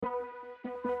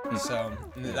So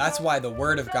that's why the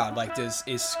Word of God,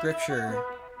 is Scripture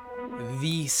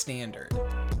the standard.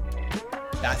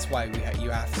 That's why you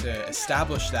have to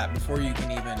establish that before you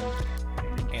can even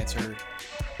answer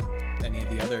any of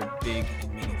the other big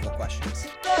and meaningful questions.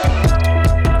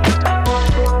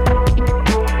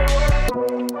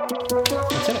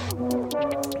 That's it.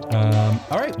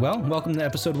 All right. Well, welcome to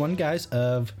episode 1, guys,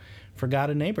 of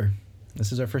Forgot a Neighbor.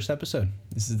 This is our first episode.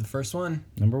 This is the first one.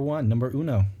 Number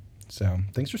uno. So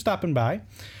thanks for stopping by.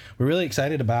 We're really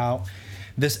excited about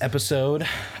this episode.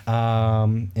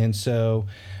 And so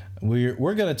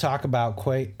we're going to talk about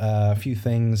quite a few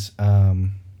things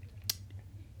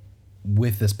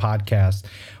with this podcast.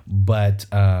 But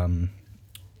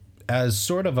as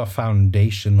sort of a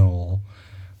foundational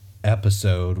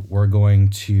episode, we're going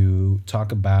to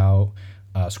talk about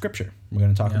Scripture. We're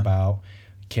going to talk about,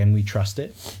 can we trust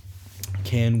it?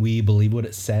 Can we believe what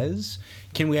it says?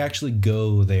 Can we actually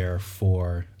go there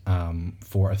for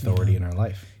authority in our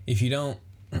life? If you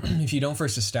don't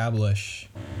first establish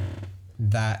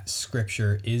that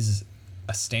Scripture is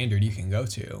a standard you can go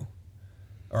to,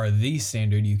 or the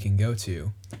standard you can go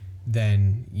to,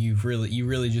 then you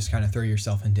really just kind of throw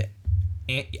yourself into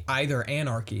either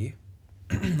anarchy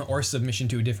or submission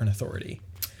to a different authority.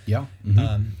 Yeah.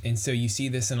 Mm-hmm. And so you see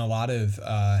this in a lot of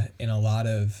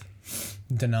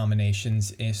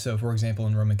denominations. So, for example,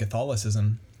 in Roman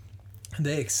Catholicism,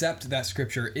 they accept that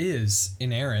Scripture is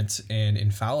inerrant and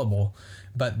infallible,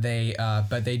 but they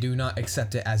do not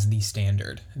accept it as the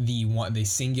standard, the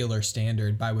singular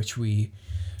standard by which we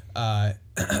we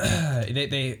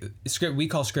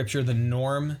call Scripture the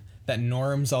norm that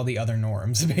norms all the other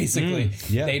norms, basically.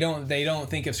 They don't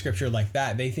think of Scripture like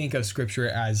that. They think of Scripture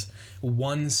as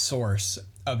one source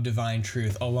of divine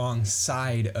truth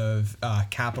alongside of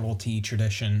capital T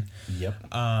tradition.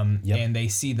 And they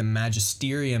see the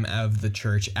magisterium of the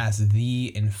church as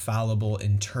the infallible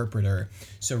interpreter.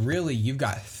 So really, you've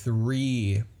got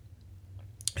 3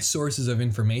 sources of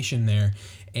information there,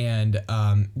 and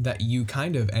that you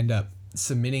kind of end up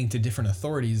submitting to different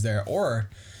authorities there. Or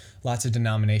lots of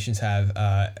denominations have,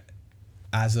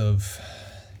 as of,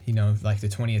 like the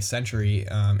 20th century,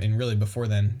 and really before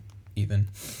then even,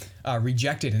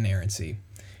 rejected inerrancy.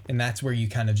 And that's where you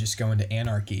kind of just go into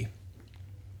anarchy.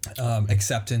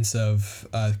 Acceptance of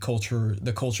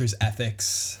the culture's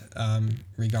ethics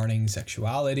regarding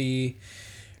sexuality,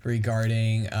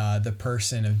 regarding the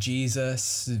person of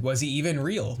Jesus. Was he even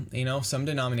real? Some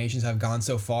denominations have gone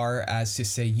so far as to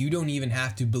say you don't even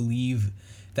have to believe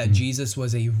that Jesus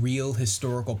was a real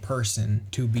historical person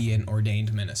to be an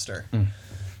ordained minister.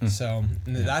 So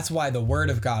that's why the Word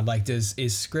of God,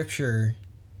 is Scripture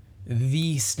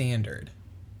the standard.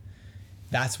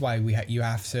 That's why you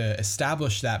have to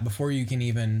establish that before you can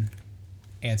even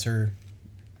answer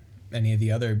any of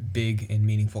the other big and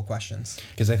meaningful questions.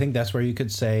 Because I think that's where you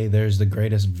could say there's the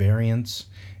greatest variance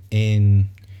in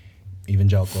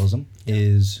evangelicalism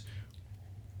is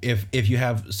if you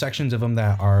have sections of them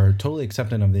that are totally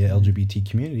accepting of the LGBT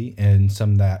community and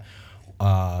some that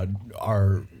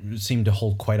seem to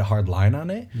hold quite a hard line on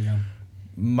it.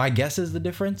 My guess is the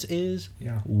difference is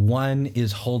one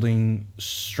is holding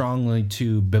strongly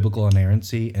to biblical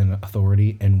inerrancy and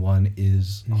authority, and one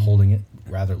is holding it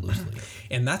rather loosely.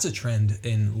 And that's a trend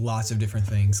in lots of different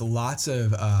things. Lots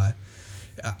of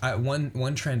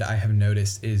one trend I have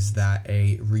noticed is that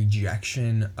a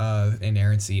rejection of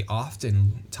inerrancy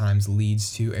oftentimes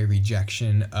leads to a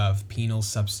rejection of penal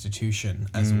substitution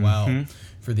as well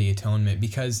for the atonement,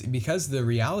 because the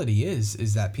reality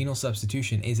is that penal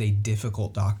substitution is a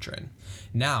difficult doctrine.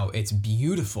 Now, it's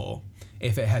beautiful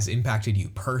if it has impacted you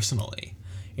personally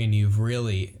and you've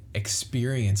really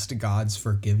experienced God's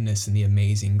forgiveness and the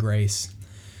amazing grace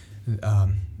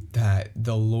that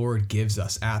the Lord gives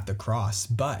us at the cross.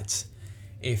 But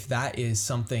if that is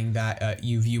something that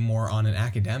you view more on an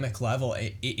academic level,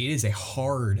 it is a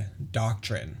hard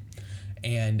doctrine.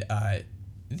 And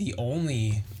the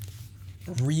only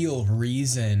real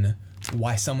reason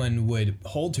why someone would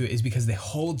hold to it is because they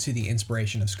hold to the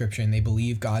inspiration of Scripture and they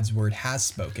believe God's Word has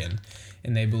spoken,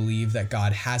 and they believe that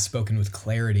God has spoken with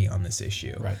clarity on this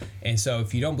issue. Right. And so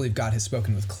if you don't believe God has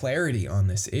spoken with clarity on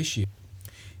this issue,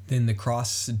 then the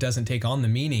cross doesn't take on the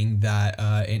meaning that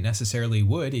it necessarily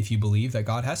would if you believe that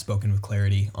God has spoken with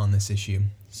clarity on this issue.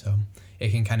 So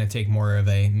it can kind of take more of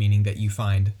a meaning that you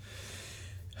find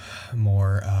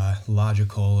more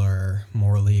logical or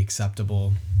morally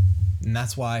acceptable, and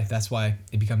that's why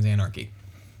it becomes anarchy.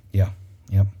 Yeah.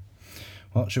 Yep.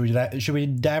 Well, should we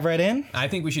dive right in? I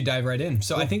think we should dive right in.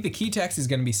 So cool. I think the key text is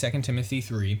going to be 2 Timothy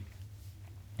 3,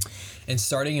 and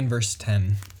starting in verse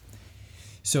 10.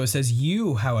 So it says,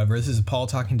 you, however, this is Paul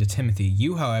talking to Timothy,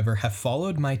 you, however, have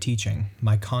followed my teaching,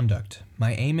 my conduct,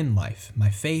 my aim in life, my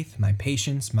faith, my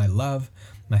patience, my love,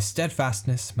 my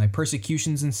steadfastness, my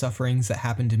persecutions and sufferings that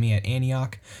happened to me at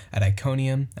Antioch, at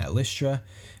Iconium, at Lystra,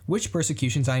 which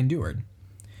persecutions I endured.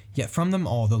 Yet from them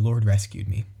all the Lord rescued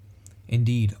me.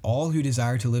 Indeed, all who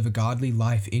desire to live a godly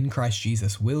life in Christ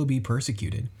Jesus will be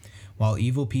persecuted, while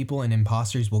evil people and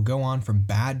impostors will go on from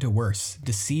bad to worse,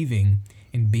 deceiving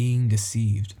and being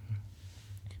deceived.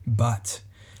 But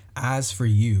as for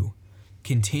you,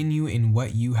 continue in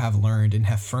what you have learned and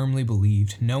have firmly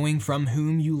believed, knowing from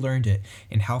whom you learned it,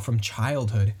 and how from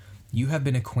childhood you have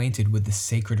been acquainted with the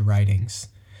sacred writings,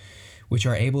 which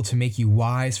are able to make you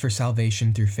wise for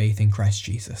salvation through faith in Christ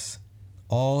Jesus.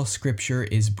 All Scripture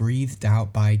is breathed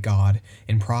out by God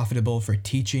and profitable for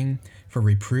teaching, for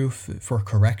reproof, for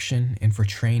correction, and for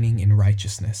training in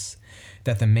righteousness,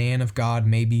 that the man of God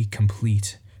may be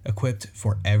complete, equipped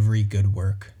for every good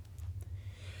work.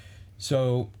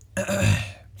 So,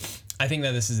 I think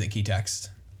that this is the key text.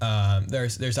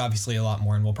 There's obviously a lot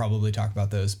more, and we'll probably talk about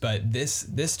those. But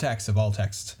this text of all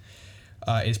texts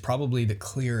is probably the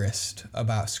clearest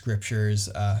about Scripture's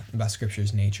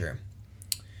nature.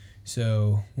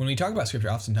 So when we talk about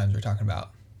Scripture, oftentimes we're talking about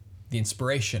the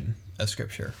inspiration of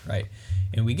Scripture, right?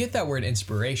 And we get that word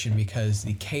inspiration because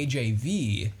the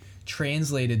KJV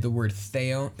translated the word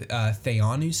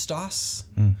theopneustos,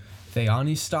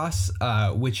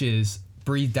 which is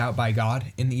breathed out by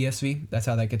God in the ESV. That's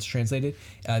how that gets translated.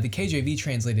 The KJV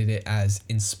translated it as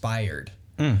inspired.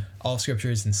 All Scripture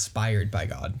is inspired by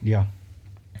God. Yeah.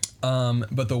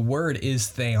 But the word is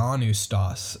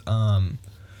theopneustos.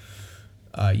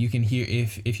 You can hear,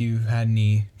 if you've had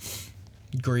any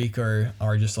Greek or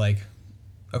are just like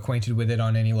acquainted with it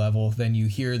on any level, then you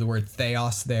hear the word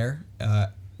theos there,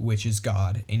 which is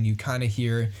God, and you kind of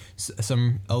hear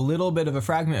a little bit of a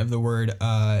fragment of the word,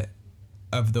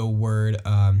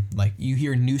 like you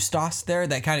hear pneustos there.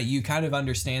 That you kind of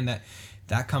understand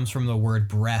that comes from the word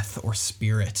breath or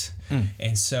spirit,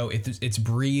 and so it's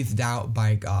breathed out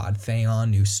by God,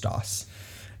 theopneustos,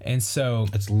 and so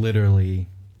it's literally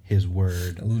His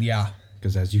word. Yeah.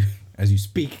 Because as you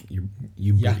speak, you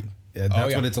breathe.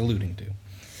 That's what it's alluding to.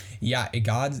 Yeah,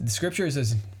 the Scripture is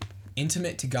as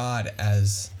intimate to God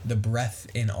as the breath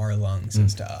in our lungs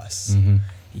is to us. Mm-hmm.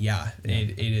 Yeah,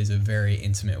 it is a very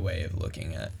intimate way of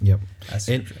looking at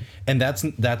Scripture. And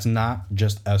that's not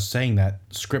just us saying that.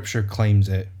 Scripture claims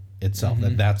it itself.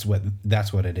 Mm-hmm. That's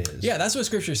what it is. Yeah, that's what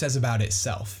Scripture says about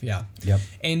itself. Yeah. Yep.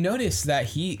 And notice that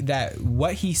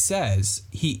what he says,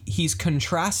 he's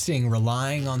contrasting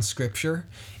relying on Scripture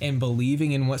and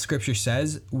believing in what Scripture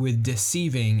says with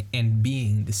deceiving and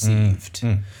being deceived.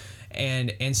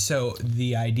 And so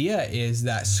the idea is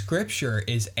that Scripture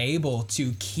is able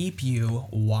to keep you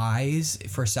wise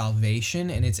for salvation,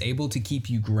 and it's able to keep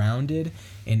you grounded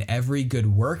in every good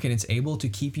work, and it's able to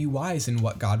keep you wise in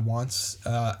what God wants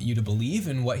you to believe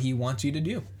and what He wants you to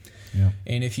do. Yeah.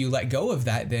 And if you let go of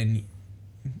that, then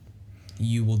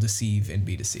you will deceive and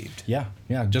be deceived. Yeah,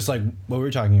 just like what we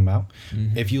were talking about.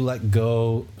 Mm-hmm. If you let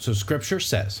go, so Scripture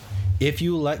says, if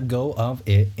you let go of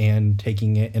it and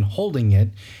taking it and holding it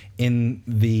in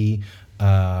the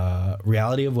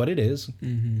reality of what it is,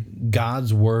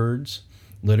 God's words,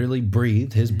 literally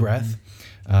breathed, His breath,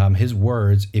 His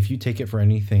words, if you take it for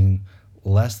anything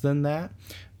less than that,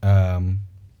 I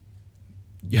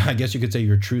guess you could say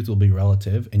your truth will be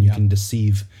relative, and you can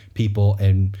deceive people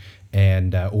and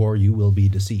or you will be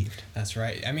deceived. That's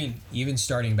right. I mean, even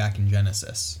starting back in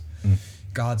Genesis,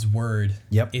 God's word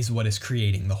is what is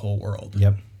creating the whole world.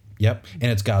 Yep.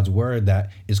 And it's God's word that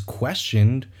is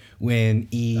questioned when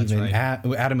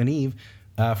Adam and Eve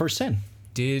first sin.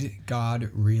 Did God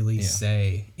really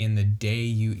say, in the day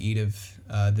you eat of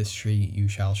this tree, you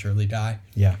shall surely die?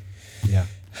 Yeah.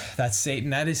 That's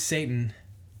Satan. That is Satan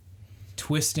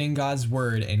twisting God's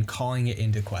word and calling it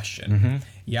into question. Mm-hmm.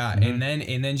 Yeah. Mm-hmm.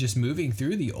 And then just moving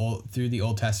through the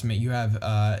Old Testament, you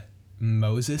have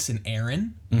Moses and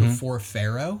Aaron before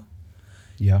Pharaoh.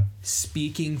 Yeah.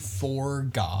 Speaking for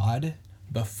God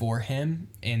before him,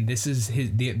 and this is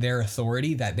their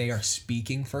authority that they are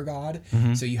speaking for God.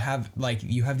 Mm-hmm. So you have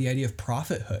the idea of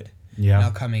prophethood now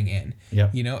coming in.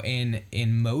 Yep. And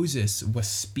Moses was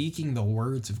speaking the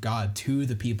words of God to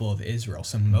the people of Israel.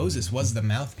 So Moses was the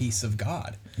mouthpiece of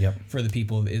God for the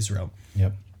people of Israel.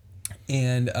 Yep.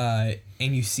 And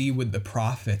you see with the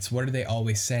prophets, what are they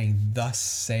always saying? Thus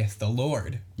saith the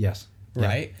Lord. Yes.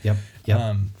 Right? Yep.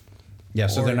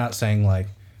 So they're not saying like,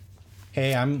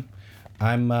 hey, I'm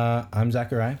I'm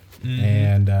Zachariah,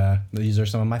 and these are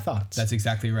some of my thoughts. That's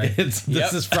exactly right. This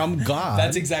is from God.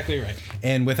 That's exactly right.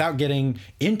 And without getting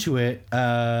into it,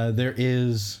 there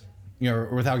is,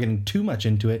 without getting too much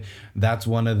into it, that's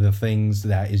one of the things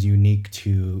that is unique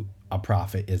to a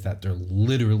prophet, is that they're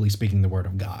literally speaking the word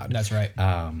of God. That's right.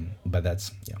 But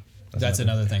that's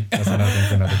another thing. That's another thing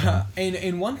for another time.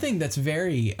 And one thing that's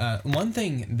one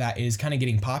thing that is kind of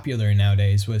getting popular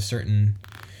nowadays with certain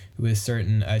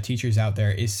teachers out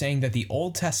there is saying that the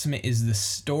Old Testament is the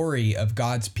story of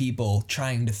God's people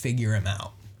trying to figure him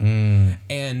out.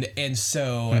 And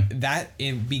so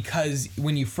because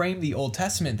when you frame the Old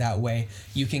Testament that way,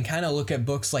 you can kind of look at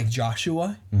books like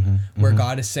Joshua, where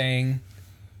God is saying,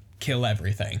 kill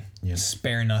everything,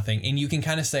 spare nothing. And you can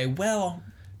kind of say, well,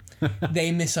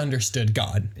 they misunderstood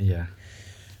God. Yeah.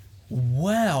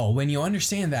 Well, when you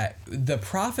understand that the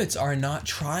prophets are not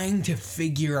trying to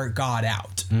figure God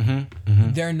out,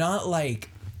 they're not like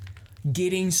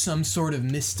getting some sort of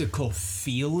mystical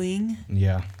feeling.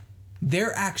 Yeah.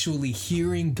 They're actually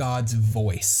hearing God's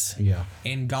voice. Yeah.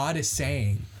 And God is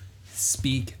saying,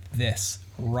 speak this,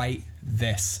 write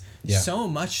this. Yeah. So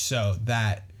much so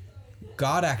that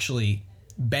God actually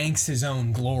banks his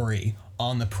own glory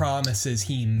on the promises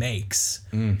he makes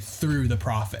through the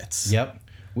prophets. Yep.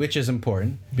 Which is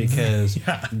important because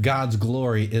God's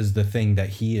glory is the thing that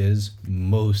he is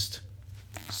most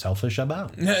selfish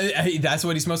about. That's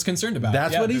what he's most concerned about.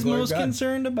 That's what he's most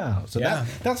concerned about. So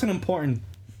that's an important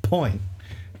point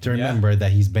to remember,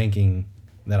 that he's banking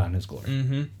that on his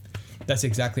glory. That's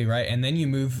exactly right. And then you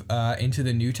move into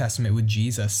the New Testament with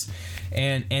Jesus,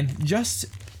 and just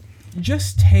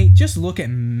look at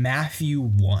Matthew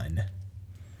 1.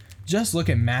 Just look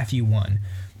at Matthew 1.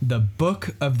 The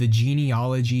book of the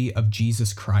genealogy of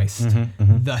Jesus Christ,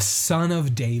 the son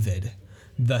of David,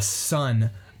 the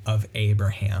son of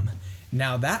Abraham.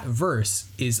 Now that verse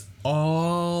is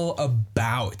all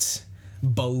about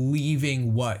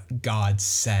believing what God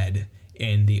said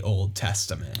in the Old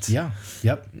Testament. Yeah.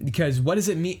 Yep. Because what does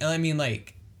it mean? I mean,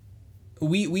 like,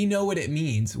 we know what it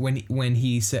means when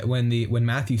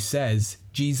Matthew says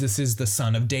Jesus is the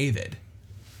son of David.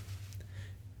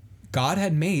 God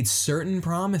had made certain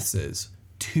promises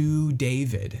to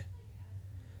David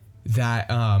that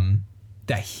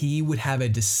he would have a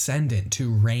descendant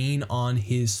to reign on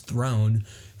his throne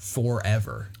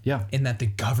forever. Yeah. And that the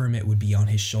government would be on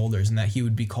his shoulders, and that he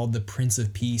would be called the Prince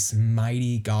of Peace,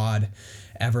 Mighty God,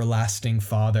 Everlasting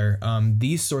Father.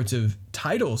 These sorts of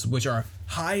titles, which are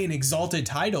high and exalted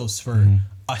titles for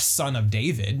a son of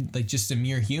David, like just a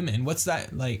mere human. What's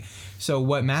that like? So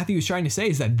what Matthew is trying to say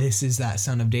is that this is that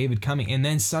son of David coming, and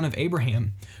then son of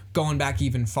Abraham, going back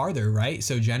even farther, right?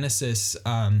 So in Genesis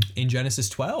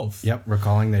 12. Yep,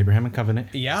 recalling the Abrahamic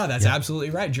covenant. Yeah, that's absolutely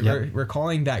right.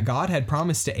 Recalling that God had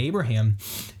promised to Abraham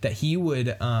that he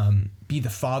would be the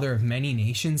father of many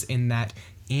nations, and that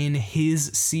in his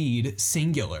seed,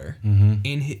 singular,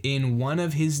 in one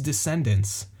of his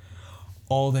descendants,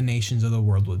 all the nations of the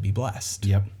world would be blessed.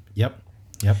 Yep.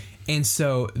 And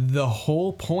so the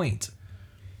whole point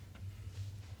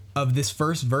of this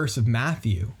first verse of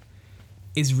Matthew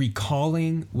is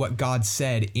recalling what God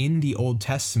said in the Old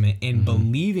Testament and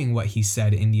believing what he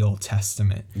said in the Old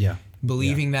Testament. Yeah.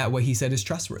 Believing that what he said is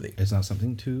trustworthy. It's not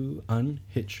something to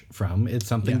unhitch from. It's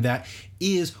something that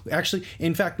is actually,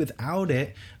 in fact, without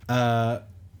it,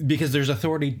 because there's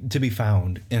authority to be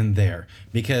found in there.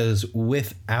 Because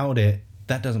without it,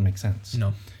 that doesn't make sense.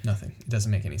 No, nothing. It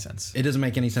doesn't make any sense. It doesn't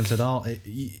make any sense at all.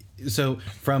 So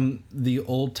from the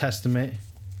Old Testament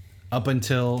up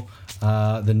until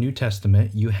the New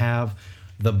Testament, you have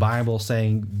the Bible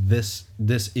saying this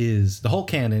is, the whole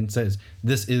canon says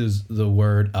this is the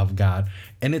word of God,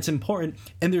 and it's important.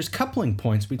 And there's coupling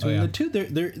points between the two.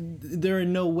 They're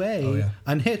in no way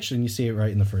unhitched, and you see it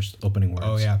right in the first opening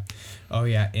words. Oh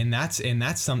yeah, and that's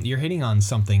something you're hitting on.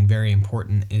 Something very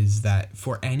important is that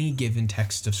for any given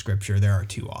text of Scripture, there are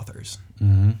two authors.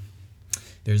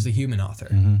 There's the human author,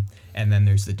 and then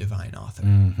there's the divine author.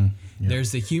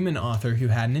 There's the human author who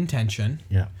had an intention.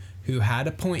 Who had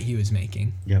a point he was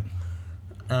making.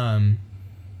 And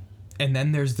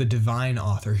then there's the divine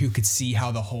author who could see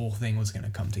how the whole thing was going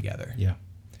to come together.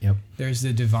 There's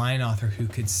the divine author who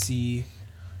could see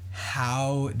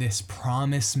how this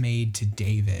promise made to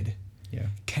David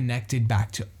connected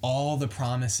back to all the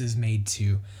promises made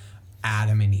to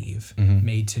Adam and Eve,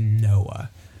 made to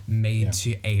Noah, made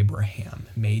to Abraham,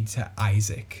 made to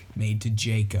Isaac, made to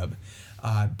Jacob.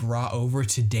 Brought over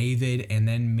to David, and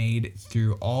then made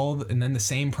through and then the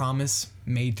same promise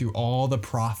made through all the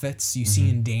prophets. You see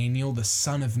in Daniel, the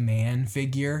Son of Man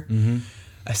figure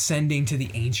ascending to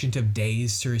the Ancient of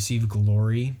Days to receive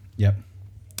glory.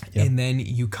 Yep. And then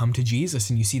you come to Jesus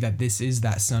and you see that this is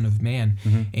that Son of Man.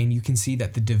 And you can see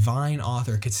that the divine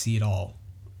author could see it all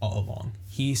along.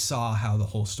 He saw how the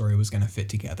whole story was going to fit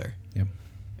together. Yep.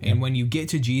 And when you get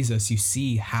to Jesus, you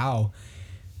see how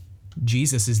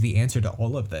Jesus is the answer to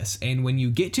all of this. And when you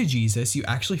get to Jesus, you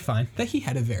actually find that he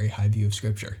had a very high view of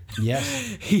Scripture.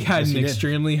 Yes. He had Yes, an he did.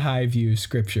 extremely high view of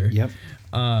Scripture. Yep.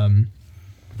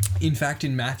 In fact,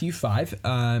 in Matthew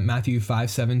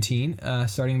 5:17,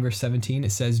 starting in verse 17,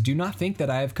 it says, "Do not think that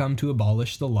I have come to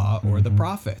abolish the law or the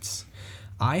prophets.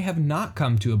 I have not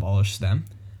come to abolish them,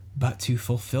 but to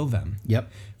fulfill them.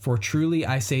 Yep. For truly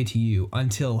I say to you,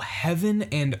 until heaven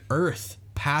and earth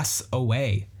pass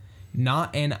away,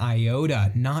 not an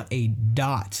iota, not a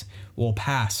dot will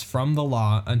pass from the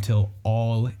law until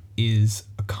all is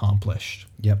accomplished."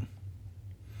 Yep.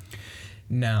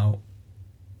 Now,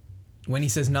 when he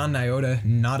says not an iota,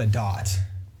 not a dot,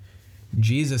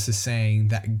 Jesus is saying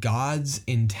that God's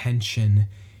intention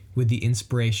with the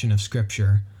inspiration of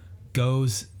Scripture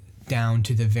goes down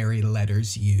to the very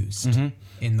letters used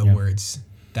in the words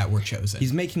that were chosen.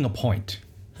 He's making a point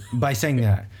by saying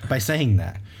that.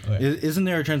 Okay. Isn't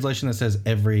there a translation that says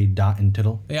every dot and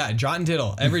tittle? Yeah, jot and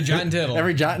tittle. Every jot and tittle.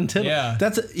 Every jot and tittle. Yeah.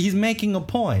 He's making a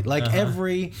point. Like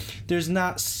there's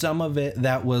not some of it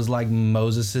that was like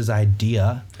Moses's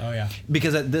idea. Oh, yeah.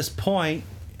 Because at this point,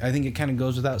 I think it kind of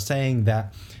goes without saying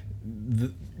that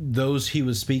those he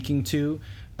was speaking to,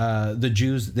 the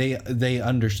Jews,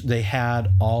 they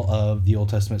had all of the Old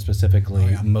Testament,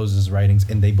 specifically Moses' writings,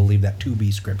 and they believed that to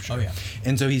be Scripture. Oh, yeah.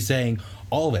 And so he's saying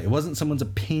all of it. It wasn't someone's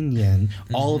opinion.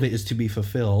 All of it is to be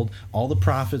fulfilled. All the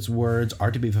prophets' words are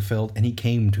to be fulfilled, and he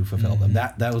came to fulfill them.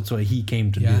 That was what he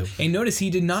came to do. And notice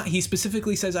he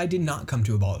specifically says, "I did not come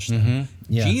to abolish them."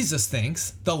 Yeah. Jesus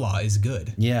thinks the law is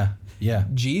good. Yeah. Yeah.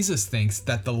 Jesus thinks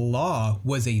that the law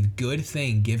was a good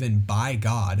thing given by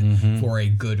God for a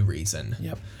good reason.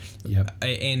 Yep.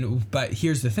 But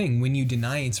here's the thing: when you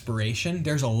deny inspiration,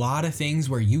 there's a lot of things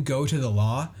where you go to the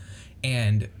law,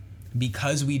 and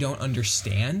because we don't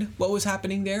understand what was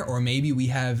happening there, or maybe we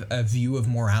have a view of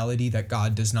morality that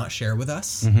God does not share with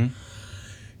us,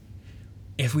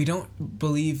 if we don't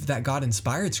believe that God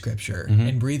inspired Scripture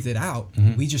and breathed it out,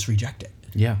 we just reject it.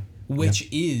 Yeah. Which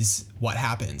is what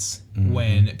happens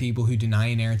when people who deny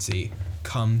inerrancy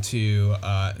come to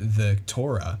the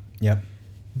Torah. Yep.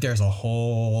 There's a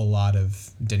whole lot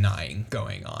of denying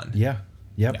going on. Yeah.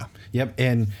 Yep. Yeah. Yep.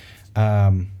 And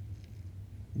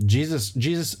Jesus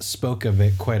spoke of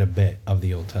it quite a bit of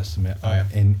the Old Testament,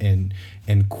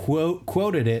 and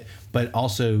quoted it, but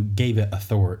also gave it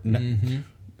authority.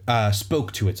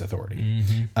 Spoke to its authority.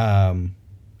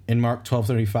 In Mark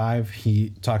 12:35,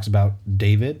 he talks about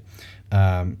David,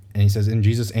 and he says, "And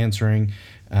Jesus answering,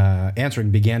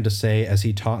 began to say, as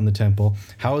he taught in the temple,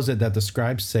 'How is it that the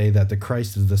scribes say that the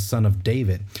Christ is the son of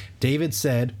David? David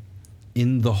said,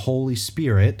 in the Holy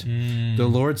Spirit, the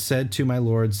Lord said to my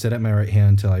Lord, sit at my right hand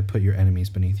until I put your enemies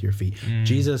beneath your feet.'"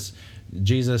 Jesus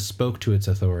spoke to its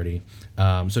authority.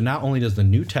 So not only does the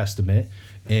New Testament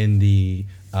in the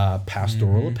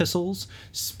pastoral epistles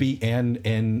speak, and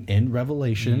in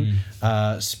Revelation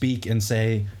speak and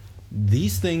say,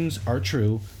 these things are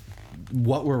true.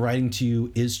 What we're writing to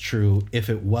you is true. If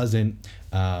it wasn't,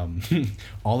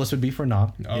 all this would be for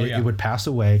naught. It would pass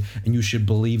away, and you should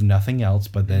believe nothing else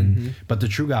but the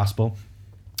true gospel.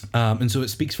 And so it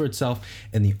speaks for itself.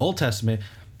 In the Old Testament,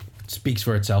 it speaks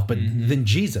for itself. But then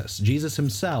Jesus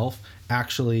himself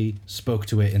actually spoke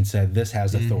to it and said, this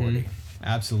has authority.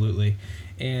 Absolutely.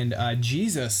 And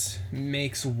Jesus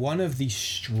makes one of the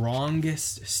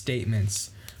strongest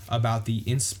statements about the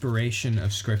inspiration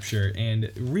of Scripture. And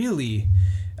really,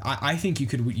 I think you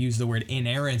could use the word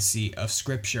inerrancy of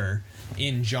Scripture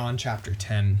in John chapter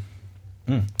 10.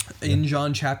 In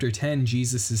John chapter 10,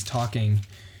 Jesus is talking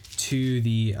to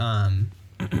the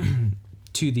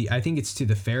I think it's to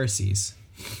the Pharisees.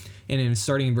 And in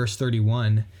starting in verse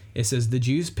 31, it says, "The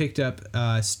Jews picked up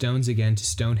stones again to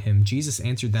stone him. Jesus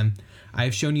answered them, 'I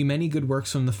have shown you many good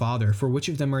works from the Father. For which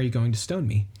of them are you going to stone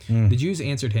me?' The Jews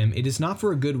answered him, 'It is not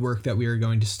for a good work that we are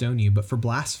going to stone you, but for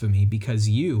blasphemy, because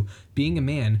you, being a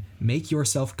man, make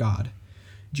yourself God.'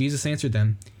 Jesus answered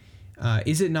them,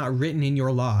 'Is it not written in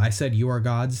your law, I said you are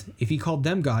gods? If he called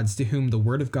them gods to whom the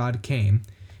word of God came,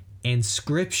 and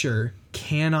Scripture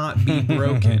cannot be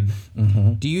broken.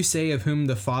 Do you say of whom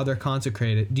the Father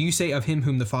consecrated? Do you say of him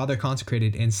whom the Father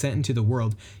consecrated and sent into the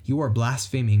world, you are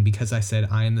blaspheming because I said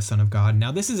I am the Son of God?'"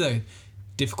 Now, this is a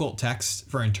difficult text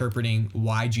for interpreting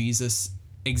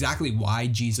exactly why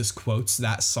Jesus quotes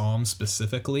that psalm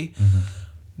specifically.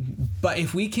 But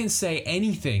if we can say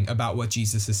anything about what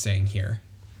Jesus is saying here,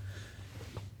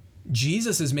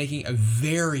 Jesus is making a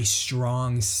very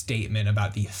strong statement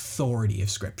about the authority of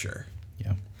Scripture.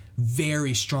 Yeah.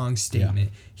 Very strong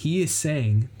statement. He is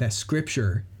saying that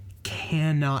Scripture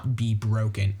cannot be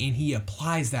broken, and he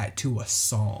applies that to a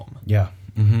psalm. Yeah.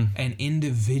 Mm-hmm. An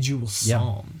individual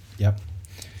psalm. Yep.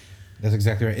 That's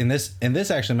exactly right. And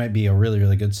this actually might be a really,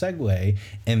 really good segue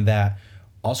in that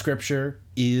all Scripture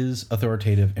is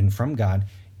authoritative and from God,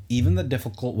 even the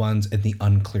difficult ones and the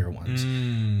unclear ones.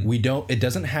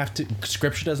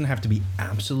 Scripture doesn't have to be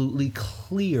absolutely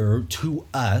clear to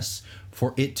us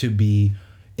for it to be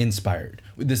inspired.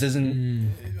 This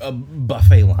isn't a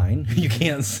buffet line. You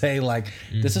can't say like,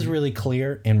 this is really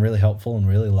clear and really helpful and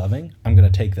really loving. I'm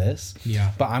going to take this.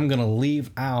 Yeah. But I'm going to leave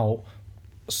out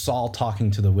Saul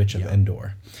talking to the witch of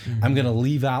Endor. I'm going to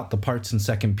leave out the parts in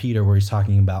 2 Peter where he's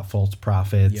talking about false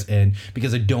prophets, and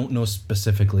because I don't know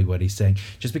specifically what he's saying.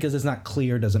 Just because it's not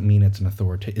clear doesn't mean it's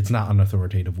not an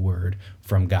authoritative word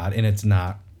from God, and it's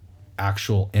not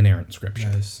actual inerrant Scripture.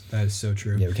 That is so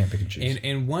true. Yeah, we can't pick and choose.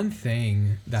 And one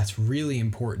thing that's really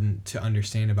important to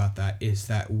understand about that is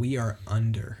that we are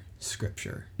under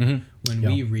Scripture. When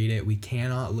we read it, we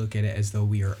cannot look at it as though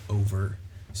we are over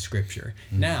Scripture.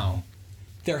 Now,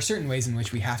 there are certain ways in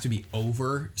which we have to be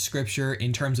over Scripture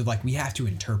in terms of like we have to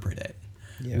interpret it.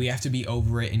 Yeah. We have to be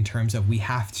over it in terms of we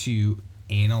have to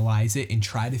analyze it and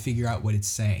try to figure out what it's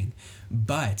saying.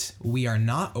 But we are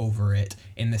not over it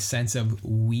in the sense of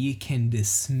we can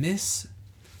dismiss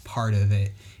part of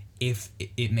it if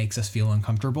it makes us feel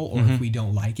uncomfortable, or if we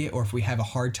don't like it, or if we have a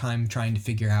hard time trying to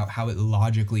figure out how it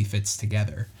logically fits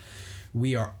together.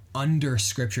 We are under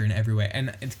Scripture in every way.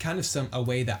 And it's kind of a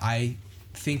way that I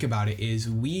think about it is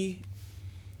we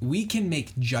can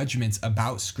make judgments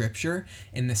about Scripture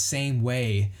in the same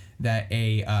way that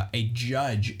a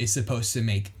judge is supposed to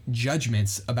make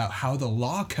judgments about how the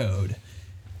law code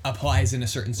applies in a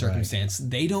certain circumstance. Right.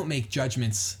 They don't make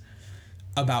judgments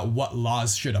about what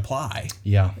laws should apply.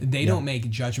 Yeah. They don't make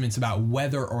judgments about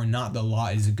whether or not the law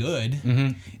is good.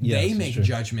 Yes, they make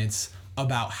judgments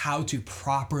about how to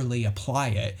properly apply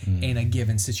it in a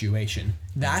given situation.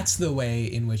 That's the way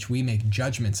in which we make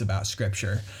judgments about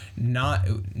Scripture, not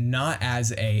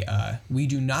as we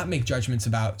do not make judgments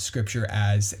about Scripture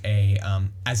as a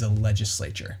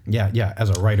legislature. Yeah, as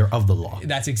a writer of the law.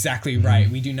 That's exactly right.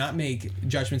 We do not make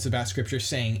judgments about Scripture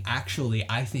saying, actually,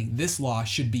 I think this law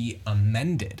should be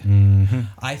amended.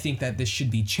 I think that this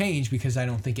should be changed because I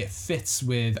don't think it fits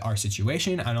with our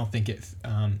situation. I don't think it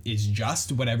is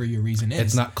just, whatever your reason is.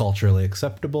 It's not culturally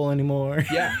acceptable anymore.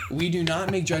 Yeah, we do not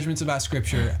make judgments about Scripture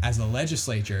as a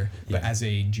legislature, but as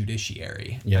a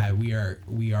judiciary.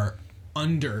 We are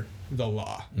under the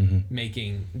law,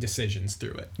 making decisions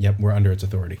through it. Yep, we're under its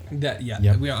authority.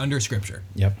 We are under Scripture.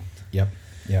 Yep.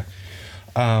 Yeah.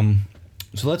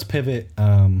 So let's pivot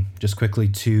just quickly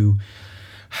to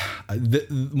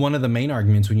one of the main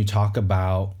arguments when you talk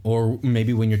about, or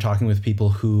maybe when you're talking with people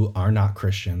who are not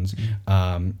Christians,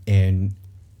 and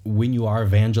when you are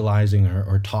evangelizing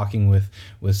or talking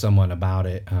with someone about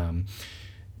it,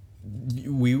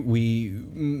 we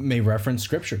may reference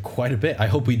Scripture quite a bit. I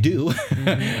hope we do.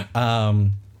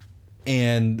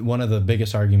 And one of the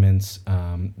biggest arguments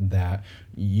that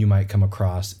you might come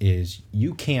across is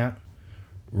you can't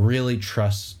really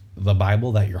trust the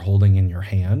Bible that you're holding in your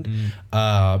hand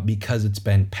because it's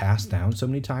been passed down so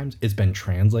many times. It's been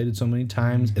translated so many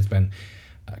times. It's been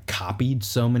copied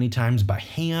so many times by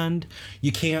hand.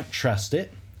 You can't trust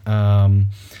it.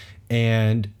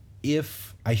 And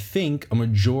if I think a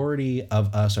majority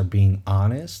of us are being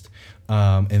honest,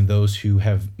 and those who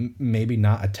have maybe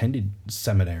not attended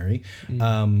seminary,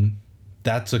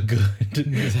 that's a good.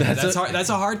 That's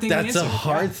a hard thing to answer. That's a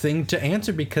hard thing to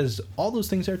answer because all those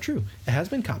things are true. It has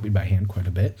been copied by hand quite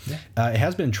a bit. Yeah. It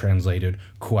has been translated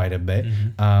quite a bit.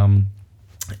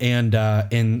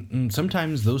 And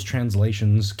sometimes those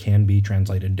translations can be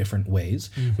translated different ways,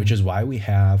 which is why we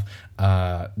have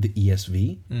the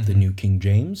ESV, the New King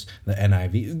James, the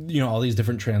NIV, all these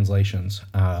different translations.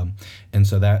 And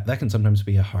so that can sometimes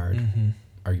be a hard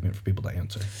argument for people to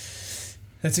answer.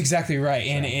 That's exactly right.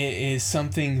 And it is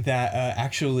something that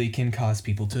actually can cause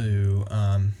people to,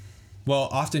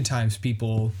 oftentimes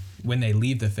people, when they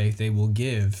leave the faith, they will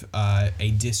give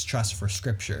a distrust for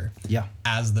Scripture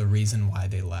as the reason why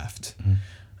they left.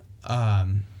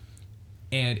 And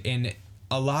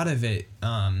a lot of it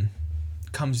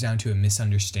comes down to a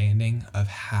misunderstanding of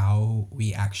how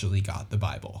we actually got the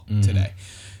Bible today.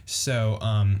 So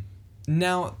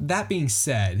now, that being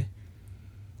said,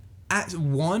 at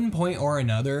one point or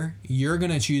another, you're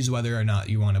going to choose whether or not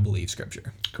you want to believe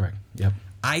Scripture. Correct. Yep.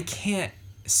 I can't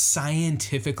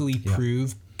scientifically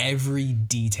prove every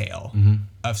detail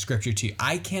of scripture to you.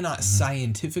 I cannot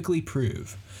scientifically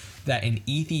prove that an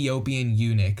Ethiopian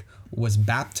eunuch was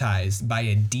baptized by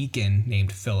a deacon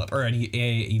named Philip or an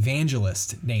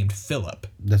evangelist named Philip.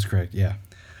 That's correct. Yeah.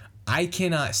 I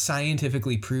cannot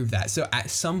scientifically prove that. So at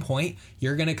some point,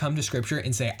 you're going to come to scripture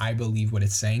and say, I believe what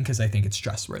it's saying because I think it's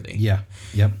trustworthy. Yeah.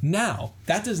 Yep. Now,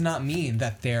 that does not mean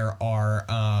that there are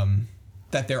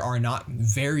not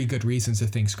very good reasons to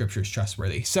think scripture is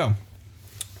trustworthy. So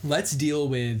let's deal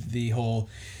with the whole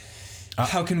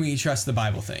how can we trust the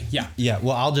Bible thing? Yeah. Yeah.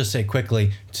 Well, I'll just say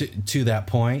quickly to that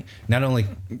point, not only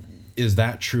is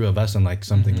that true of us and like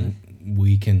something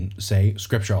we can say,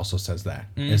 scripture also says that.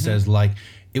 It says like,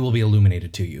 it will be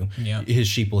illuminated to you. Yeah. His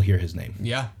sheep will hear his name.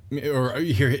 Yeah. Or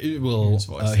hear his voice.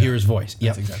 Yeah. Hear his voice. That's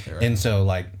Yep. exactly right. And so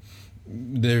like,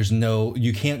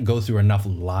 you can't go through enough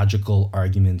logical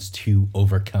arguments to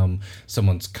overcome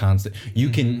someone's constant.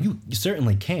 You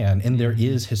certainly can, and there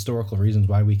is historical reasons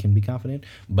why we can be confident,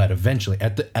 but eventually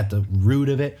at the root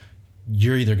of it,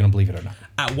 you're either going to believe it or not.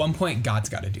 At one point, God's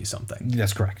got to do something.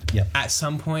 That's correct. Yep. At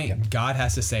some point, God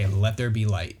has to say, let there be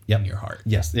light in your heart.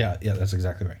 Yes. Yeah. Yeah. That's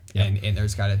exactly right. Yep. And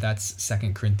there's got it. That's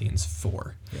 2 Corinthians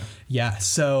 4. Yeah.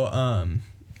 So,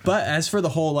 but as for the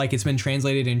whole, like it's been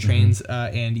translated in trains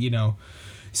and, you know,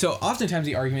 so oftentimes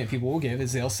the argument people will give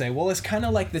is they'll say, well, it's kind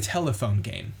of like the telephone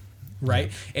game, right?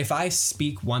 Yeah. If I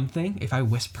speak one thing, if I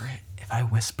whisper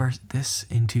this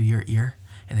into your ear,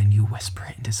 and then you whisper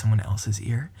it into someone else's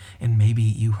ear, and maybe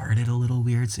you heard it a little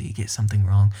weird, so you get something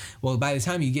wrong. Well, by the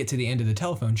time you get to the end of the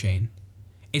telephone chain,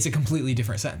 it's a completely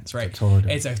different sentence, right?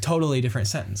 It's a totally different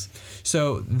sentence.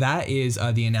 So that is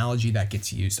the analogy that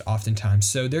gets used oftentimes.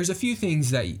 So there's a few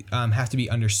things that have to be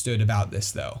understood about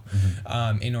this, though,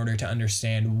 in order to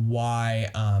understand why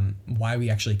we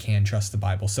actually can trust the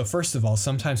Bible. So first of all,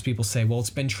 sometimes people say, well, it's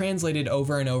been translated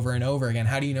over and over and over again.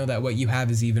 How do you know that what you have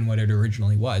is even what it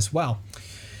originally was? Well,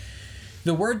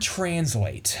 the word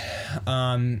translate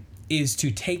is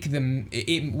to take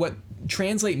what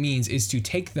translate means is to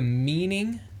take the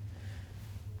meaning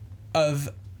of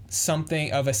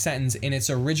something, of a sentence in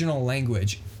its original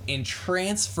language and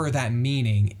transfer that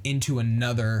meaning into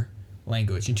another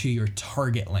language, into your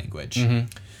target language.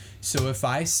 So if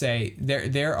I say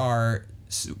there are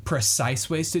precise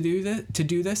ways to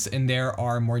do this, and there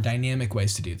are more dynamic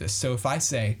ways to do this. So if I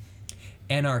say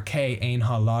NRK ein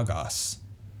ha logos,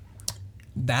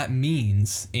 that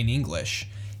means in English,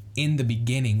 in the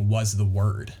beginning was the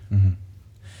word.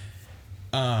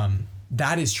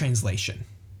 That is translation.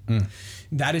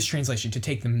 That is translation, to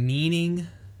take the meaning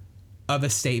of a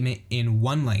statement in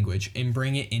one language and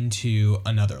bring it into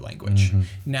another language.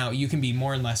 Now, you can be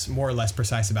more or less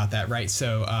precise about that, right?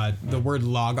 So the word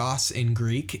logos in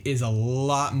Greek is a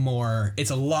lot more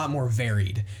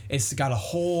varied. It's got a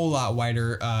whole lot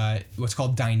wider what's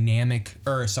called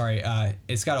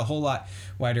it's got a whole lot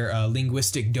wider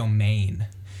linguistic domain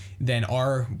than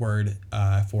our word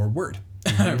for word,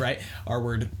 right? Our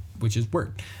word, which is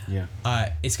word. Yeah.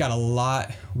 It's got a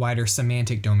lot wider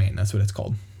semantic domain. That's what it's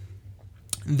called.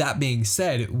 That being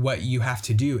said, what you have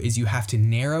to do is you have to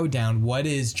narrow down what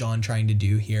is John trying to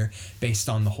do here based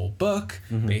on the whole book,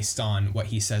 based on what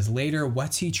he says later.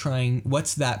 What's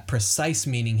that precise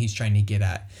meaning he's trying to get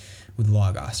at with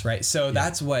logos, right? So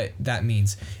that's what that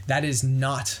means. That is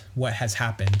not what has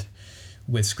happened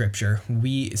with scripture.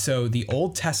 So the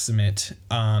Old Testament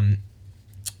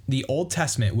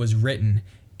was written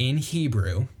in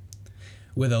Hebrew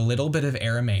with a little bit of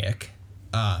Aramaic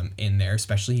in there,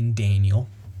 especially in Daniel.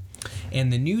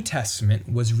 And the New Testament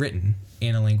was written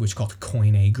in a language called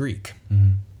Koine Greek.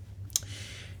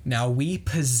 Now, we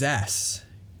possess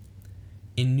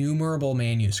innumerable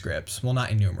manuscripts. Well,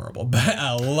 not innumerable, but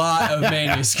a lot of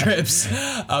manuscripts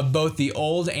of both the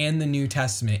Old and the New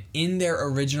Testament in their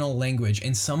original language.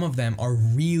 And some of them are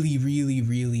really, really,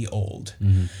 really old,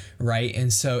 right?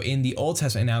 And so in the Old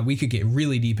Testament, now we could get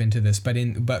really deep into this,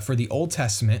 but for the Old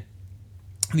Testament,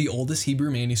 the oldest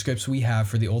Hebrew manuscripts we have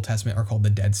for the Old Testament are called the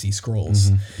Dead Sea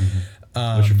Scrolls.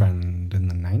 Which were found in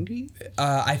the 90s?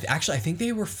 I think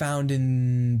they were found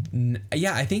in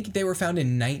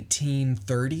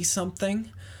 1930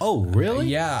 something. Oh, really?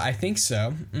 Yeah, I think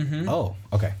so. Oh,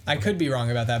 okay. I could be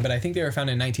wrong about that, but I think they were found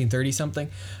in 1930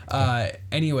 something.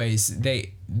 Anyways,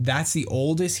 that's the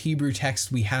oldest Hebrew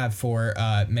text we have for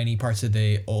many parts of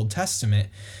the Old Testament.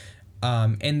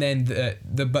 And then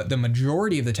the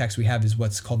majority of the text we have is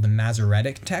what's called the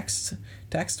Masoretic text,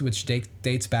 which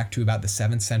dates back to about the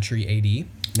 7th century AD.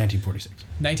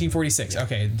 1946. Yeah.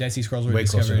 Okay, Dead Sea Scrolls were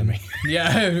discovered in me.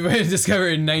 Yeah, discovered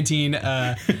in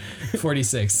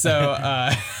 1946. So,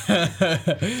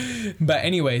 but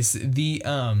anyways,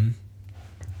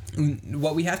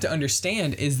 what we have to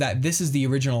understand is that this is the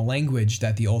original language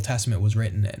that the Old Testament was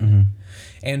written in.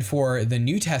 And for the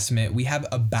New Testament, we have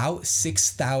about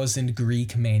 6,000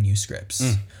 Greek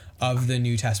manuscripts of the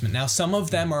New Testament. Now, some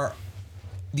of them are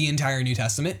the entire New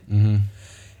Testament,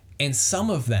 and some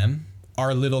of them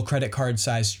are little credit card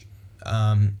sized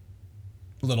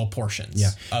little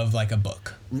portions of like a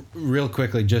book. Real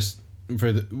quickly, just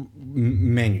for the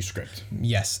manuscript.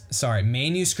 Yes. Sorry.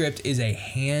 Manuscript is a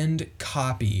hand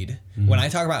copied. When I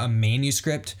talk about a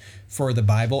manuscript for the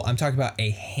Bible, I'm talking about a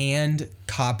hand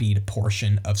copied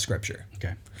portion of scripture.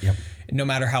 Okay. Yep. No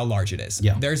matter how large it is.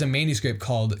 Yeah. There's a manuscript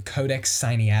called Codex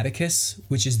Sinaiticus,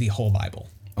 which is the whole Bible,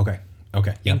 Okay.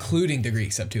 Yep. including the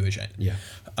Greek Septuagint. Yeah.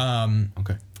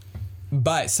 Okay.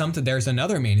 But there's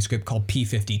another manuscript called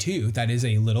P52 that is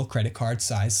a little credit card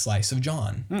sized slice of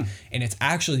John. And it's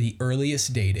actually the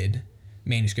earliest dated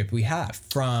manuscript we have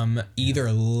from either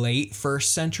late 1st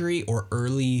century or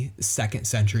early 2nd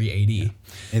century AD. Yeah.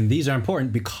 And these are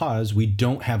important because we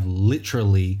don't have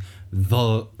literally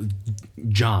the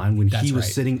John when he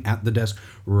was sitting at the desk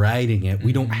writing it.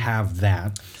 We don't have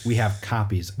that. We have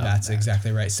copies of That's that.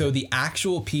 exactly right. So the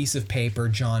actual piece of paper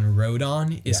John wrote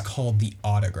on is called the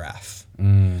autograph.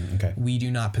 Okay. We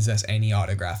do not possess any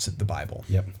autographs of the Bible.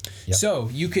 Yep. So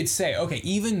you could say, okay,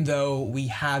 even though we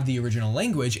have the original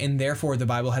language and therefore the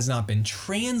Bible has not been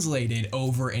translated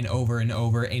over and over and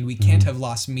over, and we can't have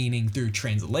lost meaning through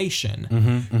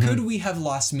translation, could we have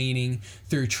lost meaning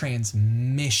through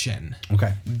transmission?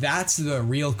 Okay. That's the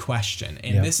real question.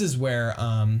 And this is where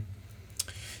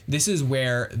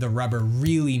the rubber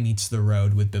really meets the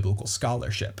road with biblical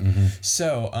scholarship.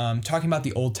 So, talking about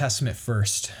the Old Testament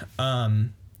first,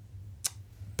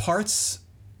 parts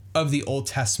of the Old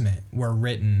Testament were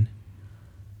written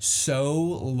so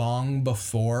long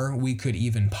before we could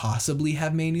even possibly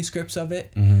have manuscripts of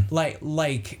it.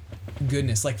 Like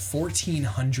goodness, like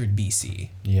 1400 BC.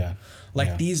 Yeah.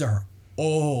 These are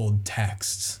old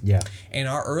texts. Yeah. And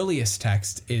our earliest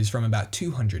text is from about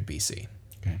 200 BC.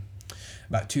 Okay.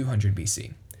 About 200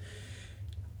 BC.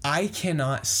 I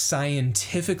cannot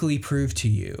scientifically prove to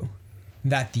you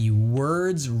that the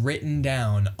words written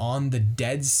down on the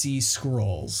Dead Sea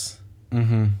Scrolls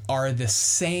are the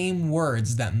same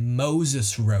words that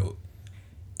Moses wrote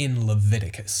in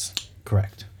Leviticus.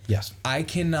 Correct. Yes. I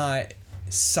cannot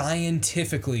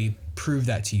scientifically prove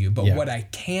that to you, but what I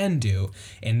can do,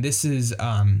 and this is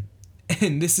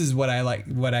what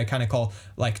I kind of call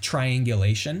like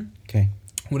triangulation. Okay.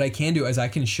 What I can do is I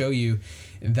can show you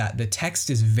that the text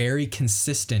is very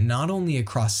consistent, not only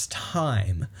across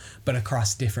time, but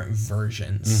across different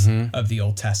versions of the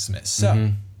Old Testament.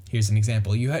 So here's an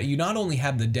example. You not only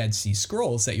have the Dead Sea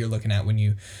Scrolls that you're looking at when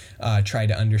you try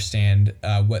to understand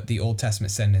what the Old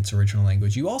Testament said in its original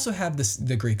language, you also have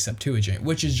the Greek Septuagint,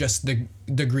 which is just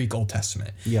the Greek Old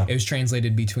Testament. Yeah. It was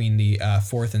translated between the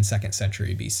 4th and 2nd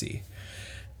century BC.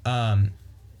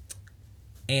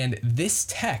 And this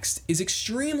text is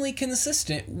extremely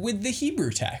consistent with the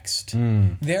Hebrew text.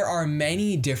 There are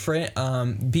many different,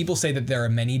 people say that there are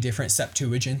many different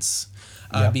Septuagints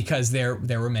because there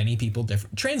were many people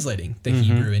translating the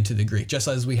Hebrew into the Greek, just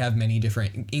as we have many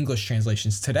different English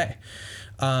translations today.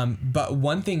 But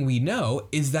one thing we know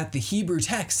is that the Hebrew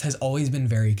text has always been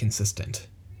very consistent.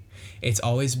 It's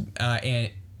always,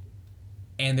 and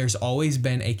there's always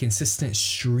been a consistent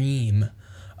stream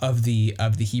of the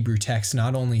Hebrew text,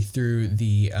 not only through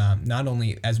not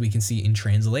only as we can see in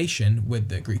translation with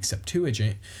the Greek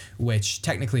Septuagint, which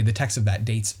technically the text of that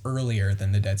dates earlier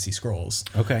than the Dead Sea Scrolls.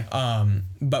 Okay.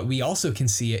 But we also can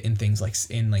see it in things like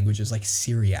in languages like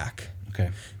Syriac. Okay.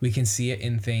 We can see it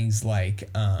in things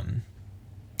like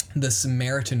the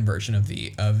Samaritan version of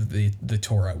the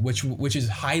Torah, which is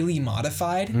highly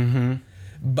modified,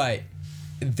 but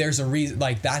there's a reason,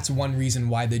 like that's one reason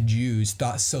why the Jews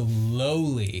thought so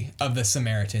lowly of the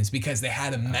Samaritans, because they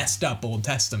had a messed up Old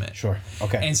Testament. Sure.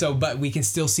 Okay. And so, but we can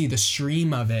still see the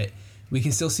stream of it. We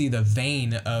can still see the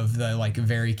vein of the like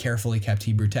very carefully kept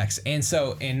Hebrew text. And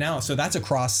so that's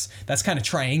that's kind of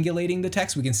triangulating the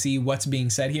text. We can see what's being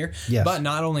said here. Yes. But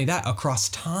not only that, across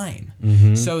time.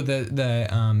 So the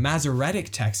Masoretic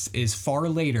text is far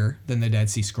later than the Dead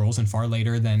Sea Scrolls and far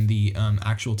later than the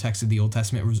actual text of the Old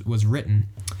Testament was written.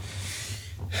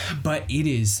 But it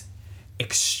is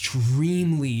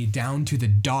extremely down to the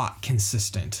dot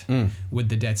consistent with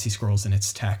the Dead Sea Scrolls in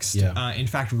its text. Yeah. In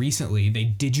fact, recently they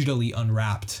digitally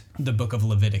unwrapped the book of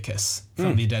Leviticus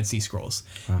from the Dead Sea Scrolls.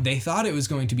 Wow. They thought it was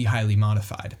going to be highly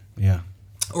modified. Yeah.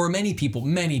 Or many people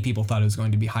thought it was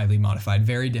going to be highly modified,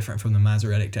 very different from the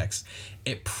Masoretic text.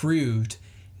 It proved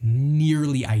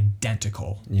nearly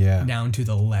identical down to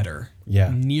the letter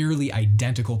nearly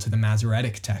identical to the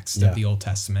Masoretic text of the Old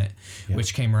Testament,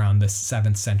 which came around the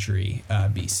 7th century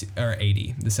BC or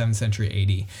AD, the 7th century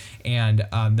AD. And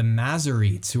the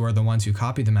Masoretes, who are the ones who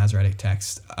copied the Masoretic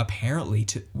text, apparently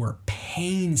were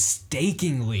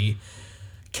painstakingly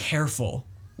careful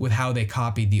with how they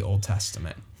copied the Old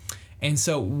Testament. And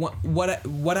so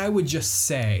what I would just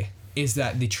say is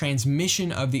that the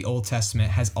transmission of the Old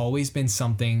Testament has always been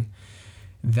something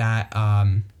that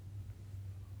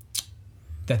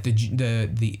that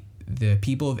the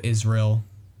people of Israel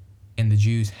and the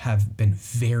Jews have been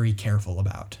very careful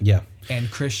about. Yeah.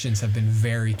 And Christians have been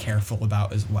very careful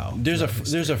about as well. There's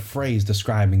a phrase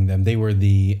describing them. They were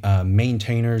the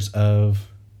maintainers of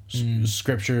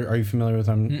Scripture. Are you familiar with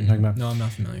what I'm talking about? No, I'm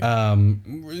not familiar.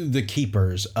 The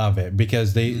keepers of it,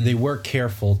 because they were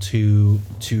careful to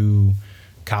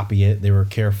copy it. They were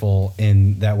careful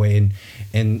in that way.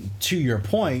 And to your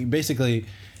point, basically,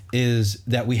 is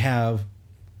that we have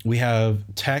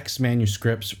text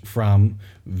manuscripts from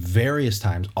various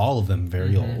times, all of them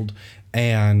very old,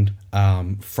 and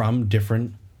from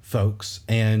different folks,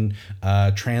 and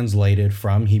translated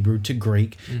from Hebrew to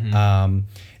Greek,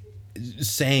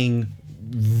 saying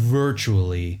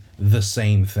virtually the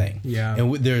same thing. Yeah.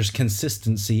 And there's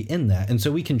consistency in that. And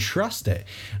so we can trust it,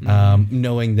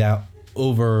 knowing that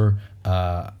over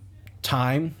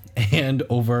time and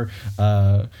over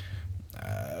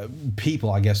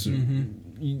people, I guess,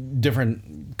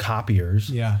 different copiers,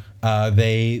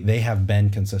 they have been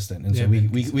consistent, and so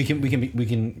we can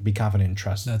be confident and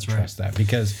trust that,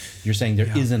 because you're saying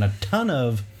there isn't a ton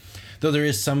of, though there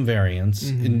is some variance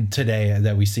in today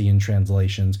that we see in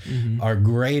translations. Our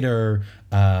greater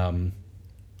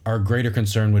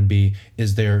concern would be,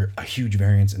 is there a huge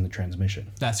variance in the transmission?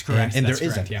 That's correct. And That's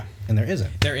there correct, isn't. And there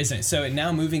isn't. There isn't. So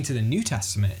now moving to the New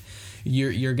Testament,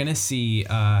 you're going to see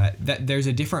that there's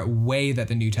a different way that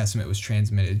the New Testament was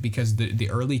transmitted, because the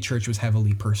early church was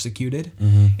heavily persecuted.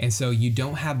 And so you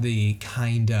don't have the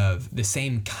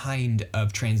same kind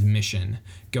of transmission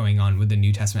going on with the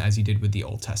New Testament as you did with the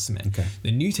Old Testament. Okay.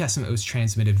 The New Testament was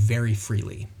transmitted very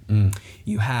freely.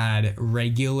 You had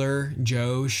regular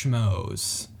Joe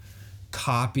Schmoes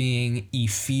copying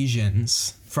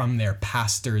Ephesians from their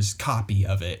pastor's copy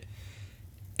of it,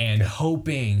 and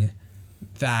hoping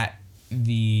that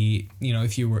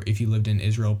if you lived in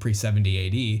Israel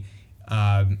pre-70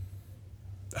 AD,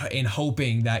 in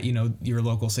hoping that your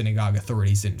local synagogue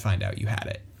authorities didn't find out you had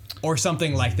it, or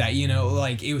something like that.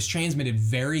 Like, it was transmitted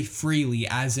very freely,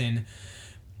 as in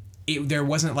there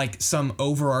wasn't like some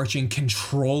overarching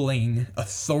controlling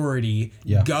authority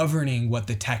governing what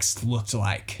the text looked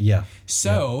like.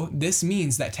 So this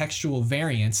means that textual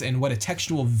variance, and what a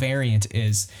textual variant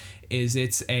is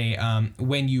it's a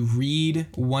when you read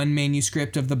one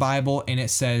manuscript of the Bible and it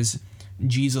says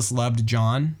Jesus loved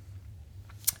John,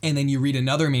 and then you read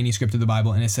another manuscript of the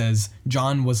Bible and it says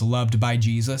John was loved by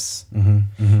Jesus,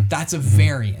 that's a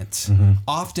variant.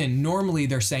 Normally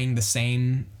they're saying the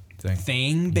same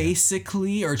thing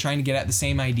basically, or trying to get at the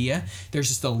same idea. There's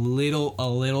just a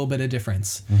little bit of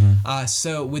difference.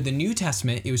 So with the New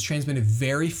Testament, it was transmitted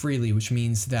very freely, which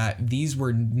means that these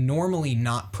were normally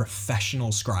not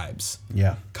professional scribes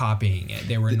copying it.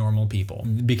 They were normal people,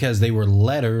 because they were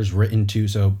letters written to,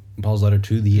 so Paul's letter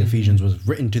to the Ephesians was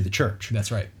written to the church.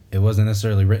 That's right. It wasn't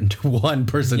necessarily written to one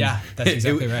person. Yeah, that's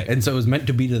exactly right. And so it was meant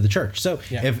to be to the church. So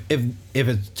if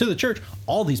it's to the church,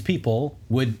 all these people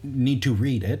would need to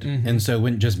read it, and so it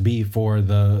wouldn't just be for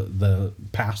the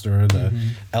pastor or the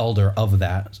elder of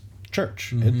that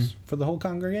church. It's for the whole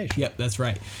congregation. Yep, that's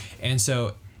right. And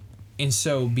so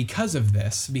because of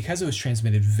this, because it was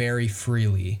transmitted very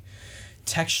freely,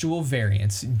 textual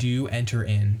variants do enter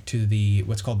into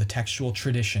what's called the textual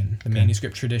tradition, the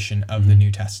manuscript tradition of the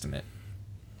New Testament.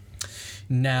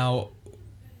 Now,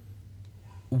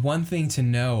 one thing to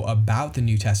know about the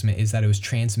New Testament is that it was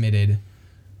transmitted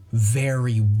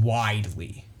very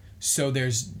widely. So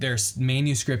there's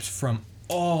manuscripts from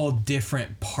all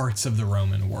different parts of the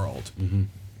Roman world.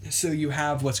 So you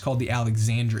have what's called the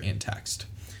Alexandrian text.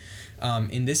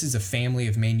 And this is a family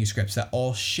of manuscripts that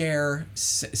all share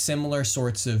similar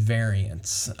sorts of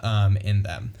variants in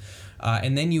them.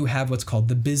 And then you have what's called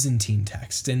the Byzantine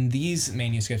text. And these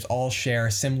manuscripts all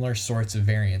share similar sorts of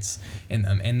variants in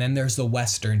them. And then there's the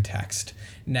Western text.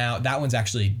 Now, that one's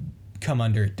actually come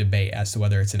under debate as to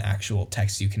whether it's an actual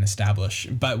text you can establish,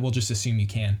 but we'll just assume you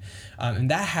can.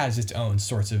 And that has its own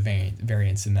sorts of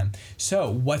variants in them. So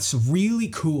what's really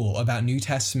cool about New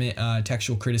Testament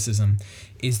textual criticism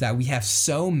is that we have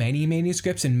so many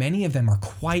manuscripts, and many of them are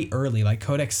quite early, like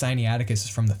Codex Sinaiticus is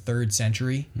from the 3rd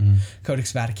century.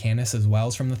 Codex Vaticanus as well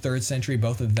is from the 3rd century,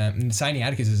 both of them. And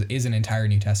Sinaiticus is an entire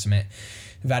New Testament.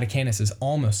 Vaticanus is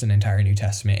almost an entire New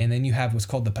Testament. And then you have what's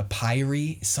called the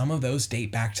papyri. Some of those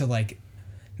date back to like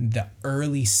the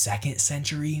early 2nd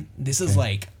century. This is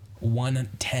like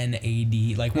 110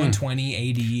 AD, like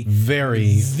 120 AD.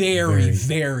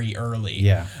 Very early.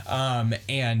 Yeah.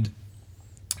 And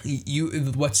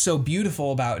what's so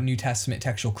beautiful about New Testament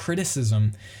textual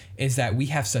criticism is that we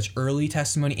have such early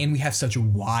testimony and we have such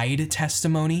wide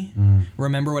testimony.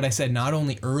 Remember what I said, not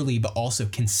only early, but also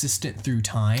consistent through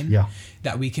time,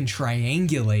 that we can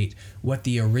triangulate what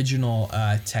the original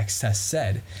text has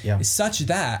said, such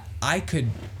that I could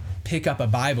pick up a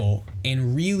Bible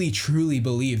and really truly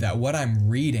believe that what I'm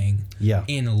reading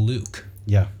in Luke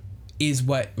is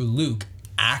what Luke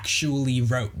actually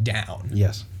wrote down.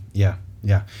 Yes. Yeah.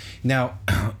 Now,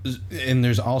 and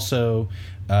there's also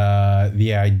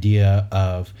the idea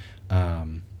of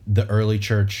the early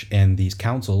church and these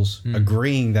councils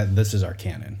agreeing that this is our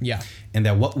canon. Yeah. And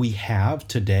that what we have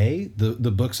today,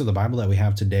 the books of the Bible that we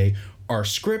have today, are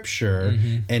scripture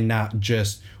and not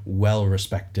just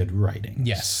well-respected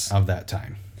writings of that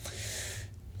time.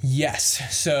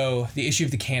 Yes. So the issue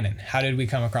of the canon. How did we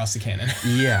come across the canon?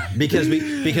 Because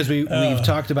we've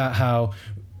talked about how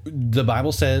the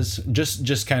Bible says,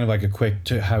 just kind of like a quick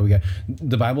to how we got,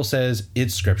 the Bible says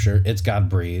it's scripture, it's God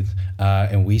breathed,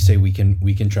 and we say we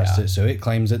can trust it, so it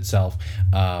claims itself.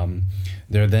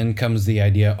 There then comes the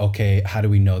idea, okay, how do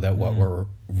we know that what we're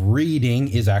reading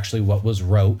is actually what was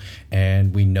wrote?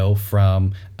 And we know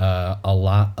from a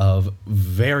lot of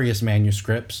various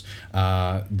manuscripts,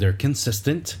 they're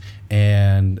consistent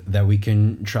and that we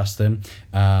can trust them,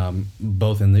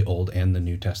 both in the Old and the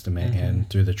New Testament and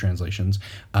through the translations.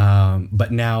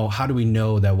 But now, how do we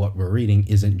know that what we're reading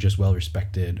isn't just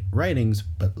well-respected writings,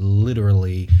 but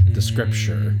literally the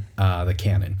scripture, the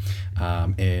canon?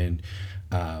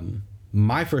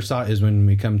 My first thought is when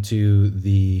we come to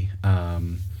the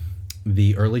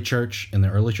early church and the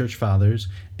early church fathers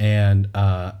and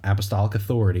apostolic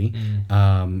authority,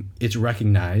 it's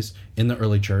recognized in the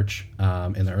early church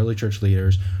and the early church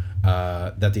leaders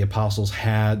that the apostles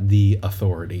had the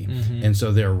authority. And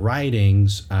so their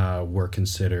writings were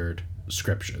considered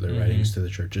scripture, their writings to the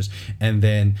churches. And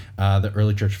then the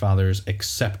early church fathers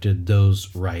accepted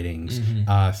those writings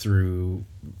through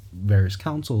various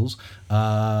councils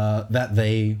that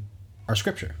they are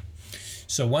scripture.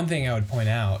 So one thing I would point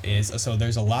out is, so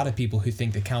there's a lot of people who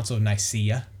think the Council of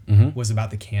Nicaea was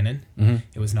about the canon.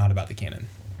 It was not about the canon.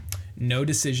 No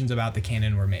decisions about the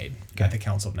canon were made at the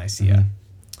Council of Nicaea.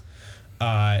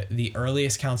 The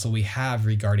earliest council we have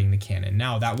regarding the canon.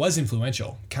 Now, that was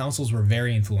influential. Councils were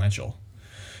very influential.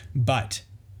 But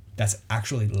that's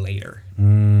actually later.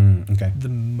 The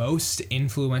most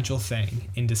influential thing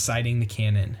in deciding the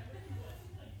canon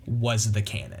was the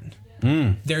canon.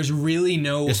 There's really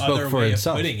no other way of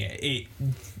putting it.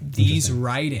 These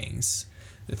writings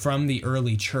from the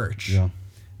early church,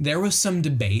 there was some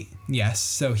debate, yes.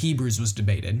 So Hebrews was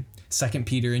debated. 2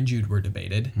 Peter and Jude were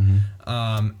debated.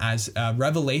 As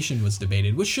Revelation was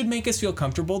debated, which should make us feel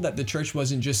comfortable that the church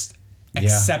wasn't just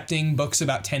accepting books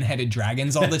about 10-headed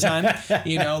dragons all the time.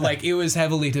 Like it was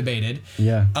heavily debated.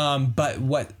 But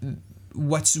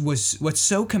what's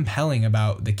so compelling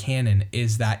about the canon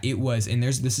is that it was, and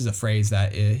this is a phrase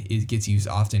that it gets used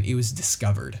often, it was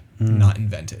discovered, not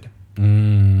invented.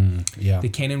 The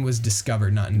canon was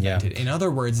discovered, not invented. In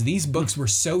other words, these books were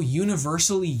so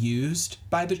universally used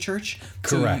by the church,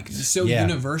 so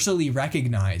universally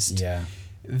recognized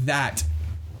that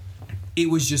it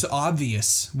was just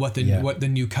obvious what the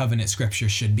new covenant scripture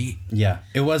should be.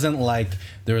 It wasn't like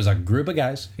there was a group of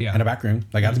guys in a back room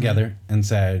that got together and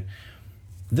said,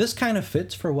 this kind of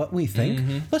fits for what we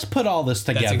think. Let's put all this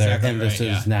together, this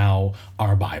is now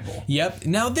our Bible.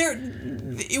 Now,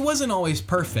 it wasn't always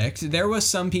perfect. There was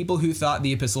some people who thought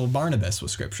the Epistle of Barnabas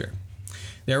was scripture.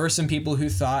 There were some people who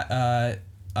thought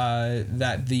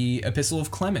that the Epistle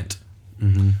of Clement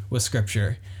was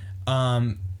scripture.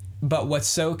 But what's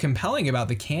so compelling about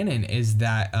the canon is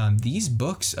that these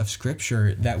books of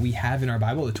scripture that we have in our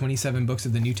Bible, the 27 books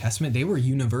of the New Testament, they were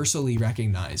universally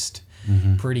recognized.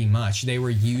 Pretty much. They were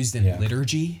used in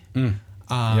liturgy.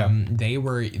 They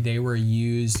were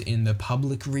used in the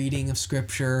public reading of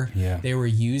Scripture. Yeah. They were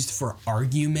used for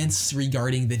arguments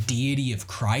regarding the deity of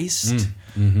Christ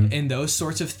and those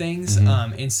sorts of things.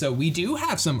 And so we do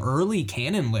have some early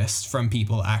canon lists from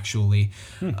people actually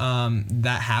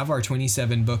that have our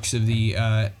 27 books of the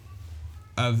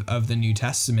of the New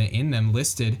Testament in them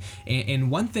listed.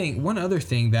 And one other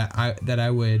thing that I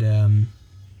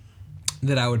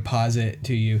would posit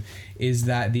to you is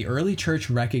that the early church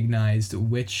recognized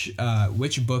which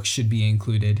books should be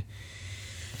included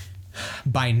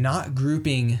by not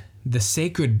grouping the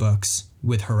sacred books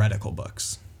with heretical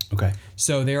books. Okay.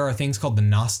 So there are things called the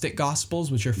Gnostic Gospels,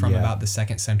 which are from about the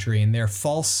 2nd century, and they're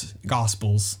false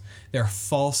gospels. They're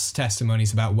false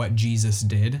testimonies about what Jesus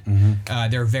did.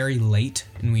 They're very late,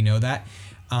 and we know that.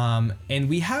 And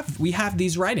we have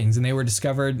these writings, and they were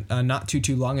discovered not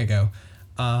too long ago.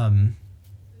 And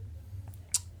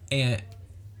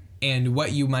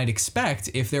what you might expect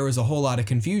if there was a whole lot of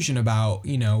confusion about,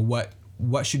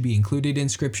 what should be included in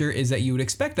Scripture is that you would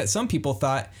expect that some people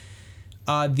thought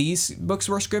these books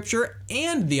were Scripture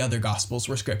and the other Gospels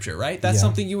were Scripture, right? That's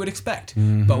something you would expect.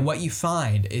 But what you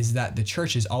find is that the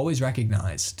church has always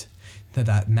recognized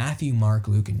that Matthew, Mark,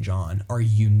 Luke, and John are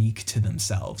unique to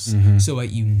themselves. So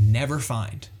what you never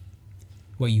find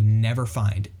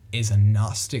is a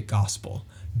Gnostic Gospel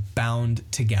bound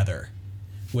together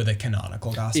with a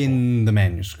canonical gospel In the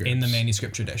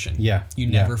manuscript tradition. Yeah. You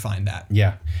never find that.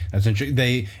 Yeah. That's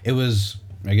interesting. It was,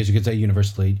 I guess you could say,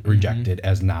 universally rejected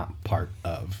as not part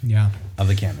of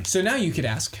the canon. So now you could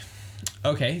ask,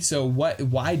 okay, so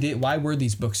why were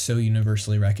these books so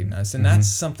universally recognized? And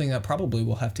that's something that probably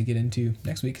we'll have to get into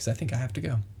next week because I think I have to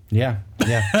go. Yeah.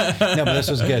 No, but this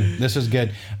was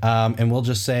good. And we'll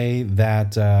just say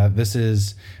that this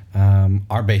is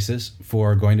our basis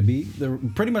for going to be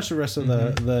pretty much the rest of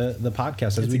the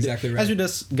podcast as we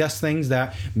discuss things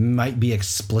that might be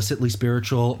explicitly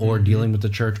spiritual or dealing with the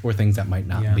church or things that might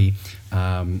not be.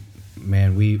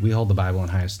 Man, we hold the Bible in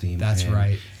high esteem. That's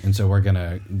right. And so we're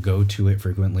gonna go to it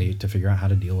frequently to figure out how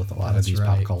to deal with a lot of these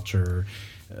pop culture.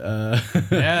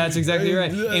 That's exactly right.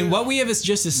 And what we have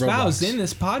just espoused in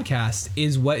this podcast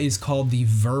is what is called the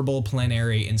verbal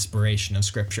plenary inspiration of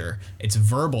Scripture. It's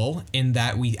verbal in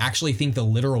that we actually think the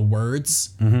literal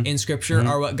words in Scripture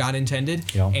are what God intended,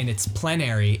 and it's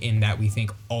plenary in that we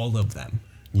think all of them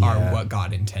are what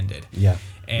God intended.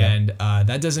 And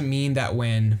that doesn't mean that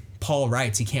when Paul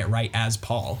writes, he can't write as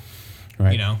Paul.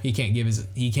 Right. He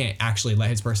can't actually let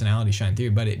his personality shine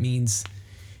through, but it means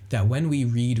that when we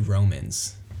read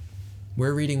Romans,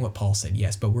 we're reading what Paul said,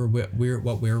 yes, but what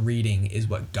we're reading is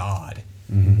what God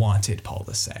wanted Paul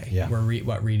to say. Yeah. We're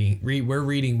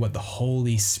reading what the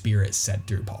Holy Spirit said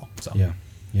through Paul. So yeah.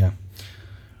 Well,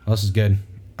 this is good.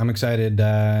 I'm excited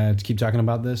to keep talking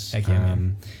about this. Heck yeah,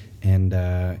 man. And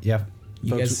you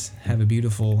folks, guys have a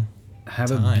beautiful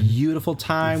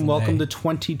time. Welcome to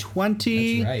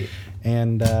 2020. That's right.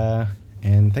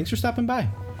 And thanks for stopping by.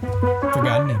 For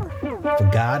God and neighbor. For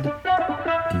God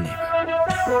and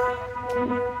neighbor.